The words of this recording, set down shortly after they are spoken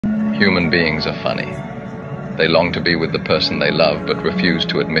Human beings are funny. They long to be with the person they love but refuse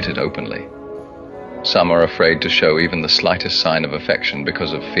to admit it openly. Some are afraid to show even the slightest sign of affection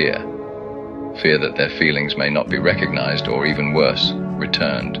because of fear. Fear that their feelings may not be recognized or, even worse,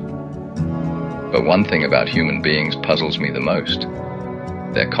 returned. But one thing about human beings puzzles me the most: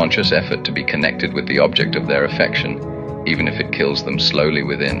 their conscious effort to be connected with the object of their affection, even if it kills them slowly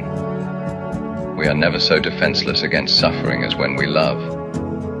within. We are never so defenseless against suffering as when we love,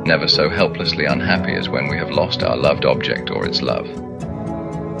 never so helplessly unhappy as when we have lost our loved object or its love.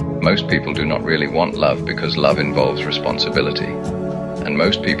 Most people do not really want love because love involves responsibility, and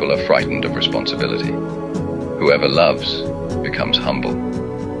most people are frightened of responsibility. Whoever loves becomes humble.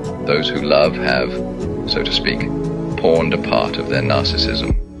 Those who love have, so to speak, pawned a part of their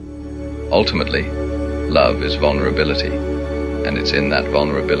narcissism. Ultimately, love is vulnerability, and it's in that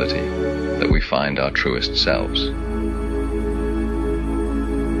vulnerability that we find our truest selves.